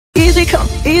Easy come,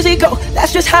 easy go,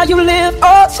 that's just how you live.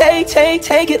 Oh,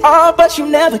 take it all, but you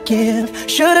never give.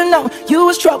 Should've known you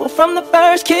was trouble from the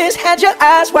first kiss. Had your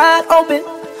eyes wide open,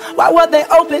 why were they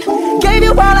open? Gave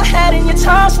you all I had and you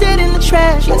tossed it in the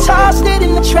trash. You tossed it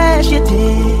in the trash, you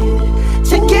did.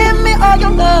 To give me all your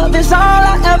love is all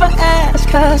I ever ask.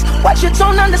 Cause what you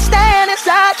don't understand is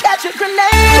I catch a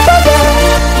grenade for you.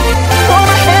 Throw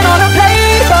my hand on a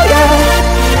plate for you.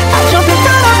 I jump in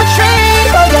front of a train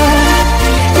for you.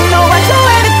 You know I do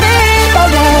anything for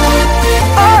you.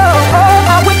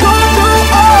 Oh, are we going through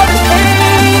all this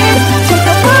pain? Take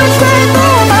the bullets straight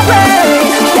through my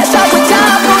brain. Yes, I would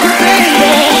die for you,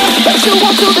 baby, but you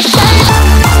won't do the same.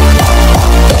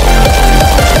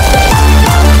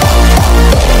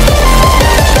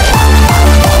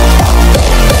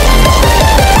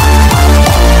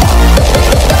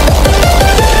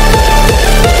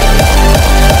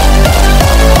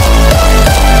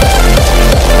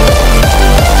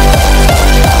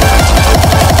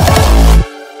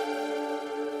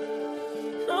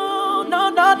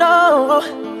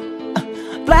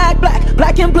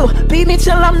 Black and blue, beat me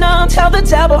till I'm numb. Tell the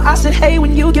devil I said hey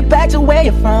when you get back to where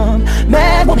you're from.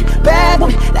 Mad woman, bad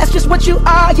woman, that's just what you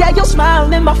are. Yeah, you'll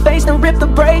smile in my face and rip the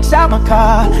brakes out my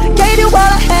car. Gave you all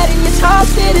I had and you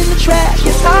tossed it in the trash.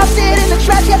 You tossed it in the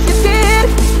trash, yes you did.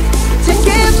 To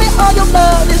give me all your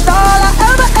love is all I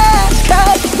ever ask.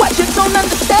 Cause what you don't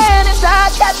understand is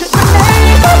I catch a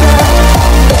grenade for you.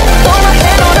 Throw my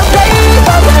hand on a plate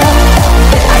for you.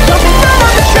 I jump in front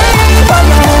of the train for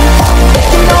you.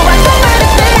 You know I do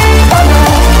anything for you.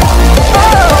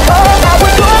 Oh, I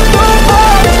would go through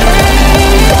all the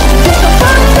pain. Take the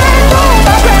fun straight through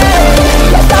my brain.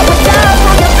 Yes, I would die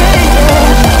for you, baby,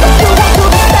 but you won't do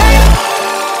the same.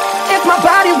 If my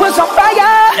body was on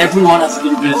fire. Everyone has a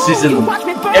little bit of sizzle.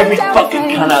 Every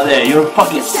fucking cunt out there, you're a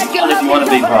fucking sick cunt if you want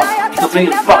to be, bro. Stop being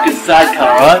a fucking sad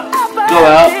cunt, alright? Go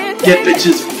out, get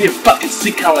bitches, be a fucking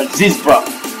sick cunt like Ziz, bro.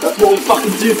 That's what we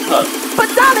fucking do, cunt. But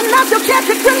darling, I still catch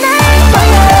a grenade for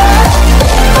you.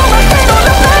 Throw my hand on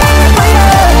the plane for you.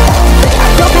 I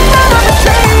jump in front of the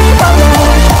train for you.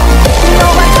 You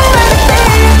know I do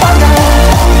anything for you.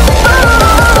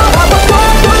 Oh, I was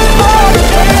going through all the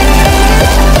pain.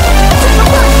 Take a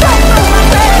run straight through my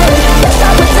brain. Yes, I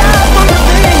would die for you,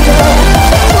 baby,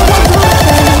 but you won't do the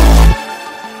same.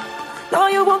 No,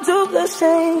 you won't do the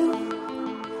same.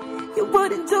 You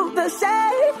wouldn't do the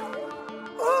same.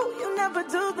 Oh, you never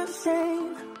do the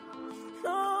same.